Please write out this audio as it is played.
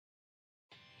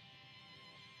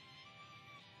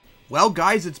Well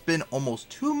guys, it's been almost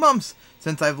 2 months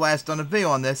since I've last done a video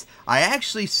on this. I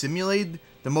actually simulated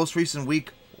the most recent week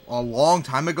a long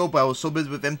time ago, but I was so busy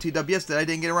with MTWS that I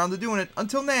didn't get around to doing it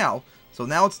until now. So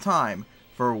now it's time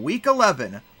for week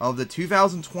 11 of the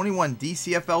 2021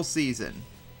 DCFL season.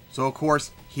 So of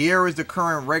course, here is the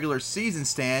current regular season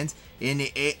stands in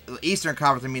the Eastern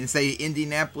Conference. I mean to say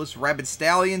Indianapolis Rabid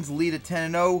Stallions lead at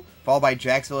 10-0, followed by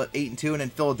Jacksonville at 8-2, and then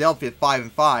Philadelphia at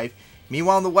 5-5.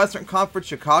 Meanwhile, in the Western Conference,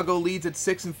 Chicago leads at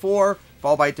 6-4,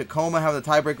 followed by Tacoma having the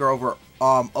tiebreaker over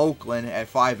Oakland at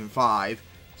 5-5.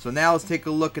 So now let's take a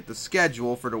look at the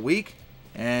schedule for the week.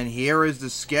 And here is the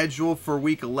schedule for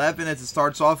week 11 as it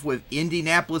starts off with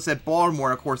Indianapolis at Baltimore.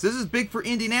 And of course, this is big for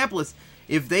Indianapolis.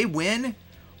 If they win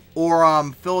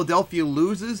or Philadelphia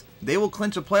loses, they will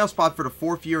clinch a playoff spot for the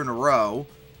 4th year in a row.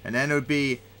 And then it would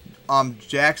be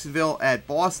Jacksonville at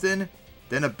Boston.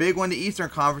 Then a big one, the Eastern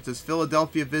Conference, as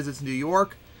Philadelphia visits New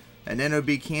York. And then it would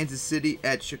be Kansas City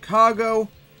at Chicago.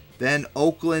 Then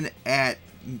Oakland at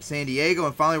San Diego.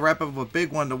 And finally wrap up with a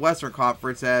big one, the Western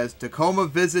Conference, as Tacoma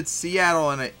visits Seattle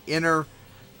in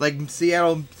an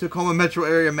Seattle-Tacoma metro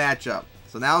area matchup.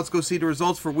 So now let's go see the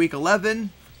results for Week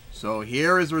 11. So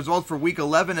here is the results for Week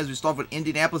 11 as we start with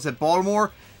Indianapolis at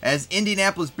Baltimore. As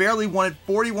Indianapolis barely won it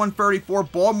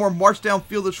 41-34, Baltimore marched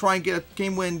downfield to try and get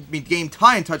a game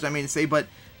tying touch, but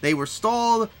they were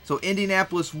stalled. So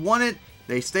Indianapolis won it.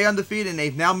 They stay undefeated, and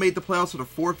they've now made the playoffs for the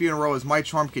 4th year in a row as My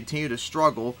Charm continue to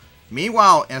struggle.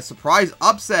 Meanwhile, in a surprise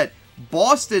upset,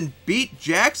 Boston beat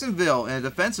Jacksonville in a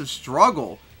defensive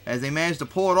struggle as they managed to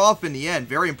pull it off in the end.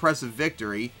 Very impressive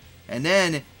victory. And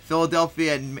then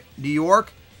Philadelphia at New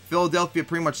York. Philadelphia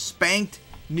pretty much spanked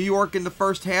New York in the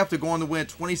first half to go on to win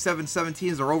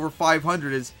 27-17 as they're over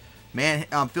 500.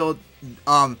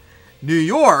 New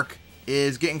York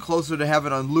is getting closer to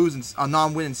having a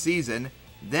non-winning season.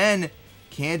 Then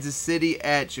Kansas City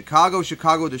at Chicago.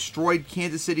 Chicago destroyed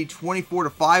Kansas City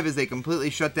 24-5 as they completely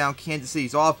shut down Kansas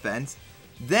City's offense.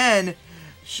 Then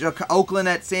Oakland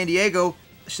at San Diego.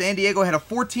 San Diego had a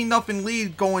 14-0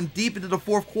 lead going deep into the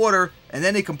 4th quarter, and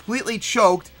then they completely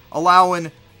choked,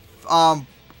 allowing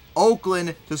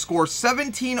Oakland to score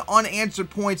 17 unanswered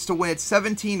points to win it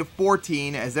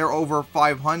 17-14 as they're over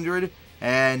 500,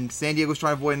 and San Diego's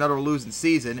trying to avoid another losing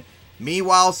season.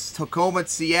 Meanwhile, Tacoma at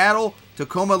Seattle.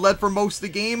 Tacoma led for most of the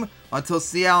game until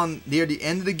Seattle, near the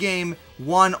end of the game,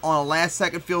 won on a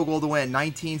last-second field goal to win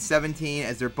 19-17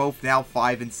 as they're both now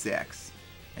 5-6.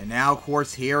 And now, of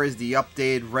course, here is the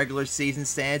updated regular season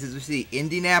standings. As we see,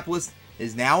 Indianapolis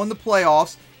is now in the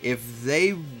playoffs. If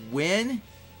they win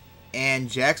and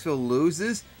Jacksonville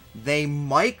loses, they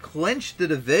might clinch the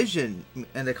division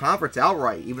and the conference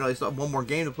outright, even though they still have one more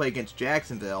game to play against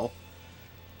Jacksonville.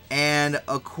 And,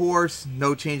 of course,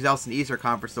 no changes else in the Eastern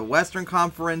Conference. The Western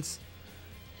Conference,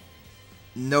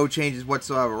 no changes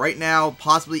whatsoever. Right now,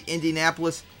 possibly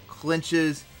Indianapolis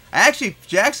clinches. Actually,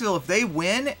 Jacksonville, if they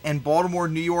win and Baltimore,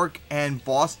 New York, and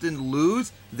Boston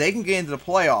lose, they can get into the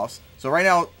playoffs. So right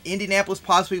now, Indianapolis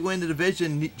possibly win the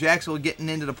division, Jacksonville getting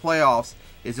into the playoffs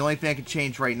is the only thing that can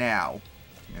change right now.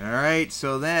 Alright,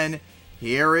 so then,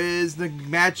 here is the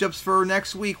matchups for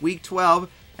next week, Week 12,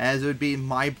 as it would be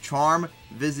My Charm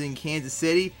visiting Kansas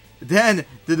City. Then,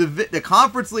 the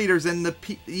conference leaders in the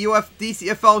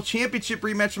DCFL Championship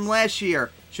rematch from last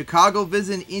year, Chicago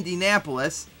visiting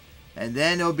Indianapolis. And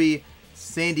then it'll be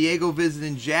San Diego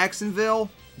visiting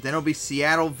Jacksonville. Then it'll be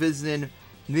Seattle visiting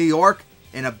New York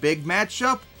in a big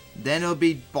matchup. Then it'll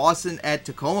be Boston at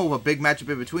Tacoma with a big matchup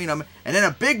in between them. And then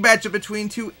a big matchup between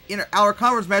two outer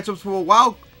conference matchups for a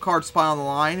wild card spot on the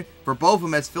line for both of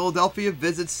them as Philadelphia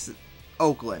visits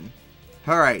Oakland.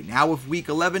 Alright, now with Week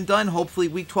 11 done, hopefully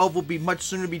Week 12 will be much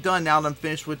sooner to be done now that I'm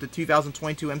finished with the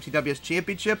 2022 MTWS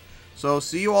Championship. So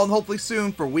see you all hopefully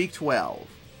soon for Week 12.